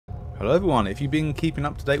Hello everyone, if you've been keeping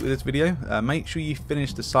up to date with this video, make sure you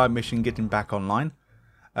finish the side mission getting back online.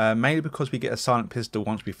 Mainly because we get a silent pistol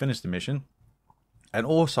once we finish the mission. And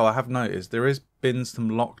also I have noticed there has been some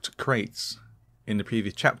locked crates in the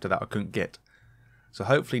previous chapter that I couldn't get. So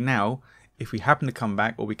hopefully now, if we happen to come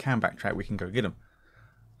back or we can backtrack, we can go get them.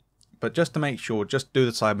 But just to make sure, just do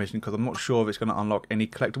the side mission because I'm not sure if it's going to unlock any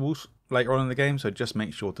collectibles later on in the game, so just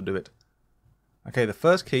make sure to do it. Okay, the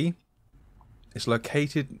first key is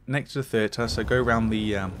located next to the theatre, so go around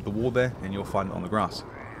the wall there and you'll find it on the grass.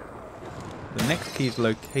 The next key is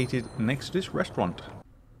located next to this restaurant.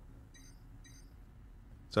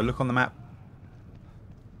 So look on the map.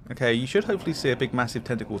 Okay, you should hopefully see a big massive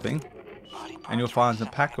tentacle thing. And you'll find a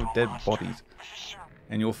pack of dead bodies.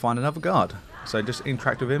 And you'll find another guard. So just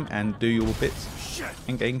interact with him and do your bits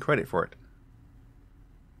and gain credit for it.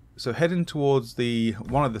 So heading towards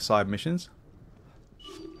one of the side missions.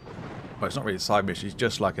 Well, it's not really a side mission, it's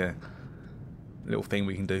just like a little thing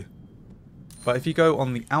we can do. But if you go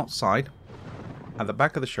on the outside, at the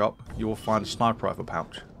back of the shop, you will find a sniper rifle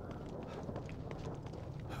pouch.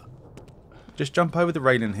 Just jump over the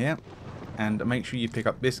railing here and make sure you pick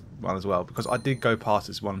up this one as well, because I did go past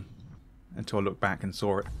this one until I looked back and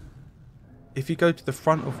saw it. If you go to the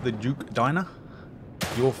front of the Duke Diner,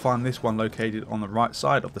 you will find this one located on the right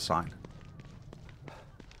side of the sign.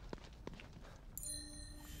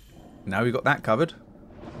 Now we've got that covered.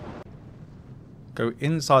 Go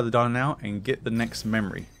inside the diner now and get the next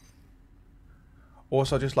memory.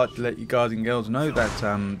 Also, I'd just like to let you guys and girls know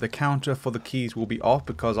that the counter for the keys will be off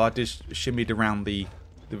because I just shimmied around the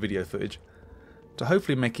video footage to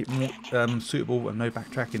hopefully make it more suitable and no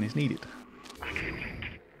backtracking is needed.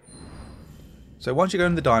 So once you go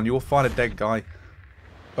in the diner, you'll find a dead guy.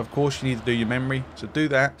 Of course, you need to do your memory, so do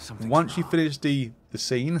that. Once you finish the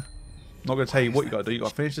scene, I'm not going to tell you what you got to do. You got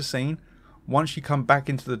to finish the scene. Once you come back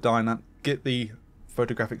into the diner, get the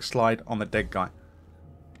photographic slide on the dead guy.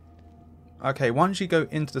 Okay, once you go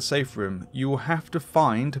into the safe room, you will have to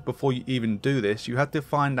find, before you even do this, you have to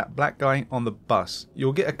find that black guy on the bus.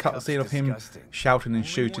 You'll get a cutscene of him shouting and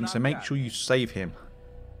shooting, so make sure you save him.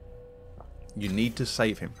 You need to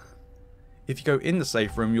save him. If you go in the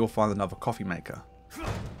safe room, you'll find another coffee maker.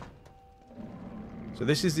 So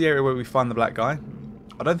this is the area where we find the black guy.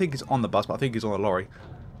 I don't think he's on the bus, but I think he's on a lorry.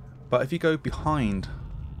 But if you go behind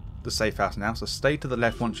the safe house now, so stay to the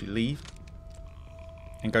left once you leave,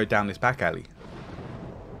 and go down this back alley.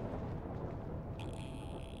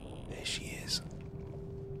 There she is.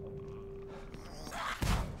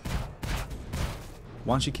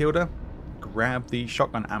 Once you killed her, grab the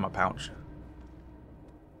shotgun ammo pouch.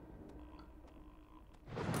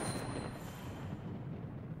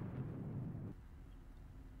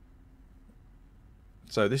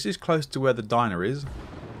 So this is close to where the diner is.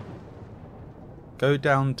 Go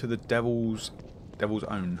down to the Devil's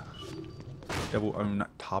Own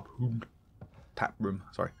tap room.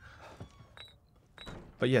 Sorry.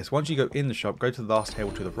 But yes, once you go in the shop, go to the last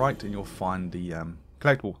table to the right, and you'll find the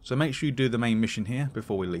collectible. So make sure you do the main mission here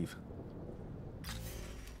before we leave.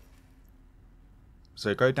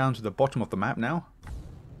 So go down to the bottom of the map now.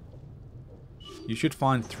 You should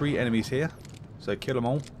find 3 enemies here. So kill them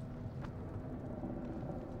all.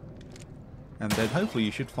 And then hopefully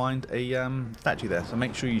you should find a statue there. So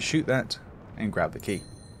make sure you shoot that and grab the key.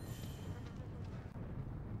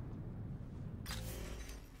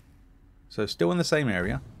 So still in the same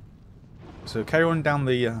area. So carry on down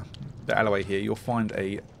the alleyway here. You'll find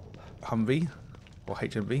a Humvee or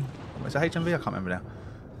HMV. Is it HMV? I can't remember now.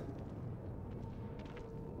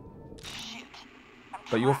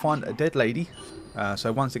 But you'll find a dead lady.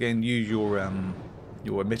 So once again, use your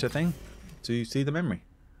emitter thing to see the memory.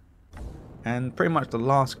 And pretty much the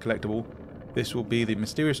last collectible, this will be the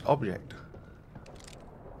mysterious object.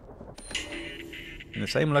 In the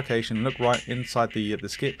same location, look right inside the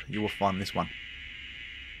skip, you will find this one.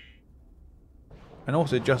 And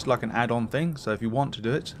also just like an add-on thing, so if you want to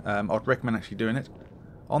do it, I'd recommend actually doing it.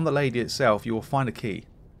 On the lady itself, you will find a key.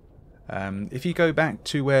 If you go back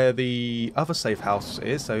to where the other safe house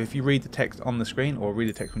is, so if you read the text on the screen, or read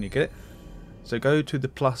the text when you get it, so go to the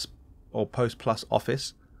plus or post plus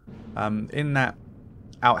office. In that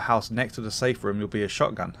outhouse next to the safe room, you'll be a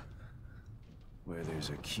shotgun. Where there's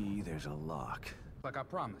a key, there's a lock. Like I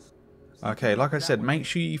promised. Okay, like I said, make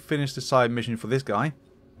sure you finish the side mission for this guy.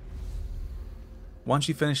 Once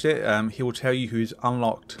you finish it, he will tell you who's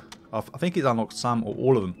unlocked. I think he's unlocked some or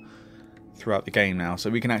all of them throughout the game now, so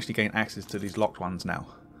we can actually gain access to these locked ones now.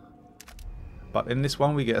 But in this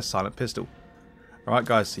one, we get a silent pistol. Alright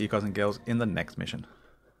guys, see you guys and girls in the next mission.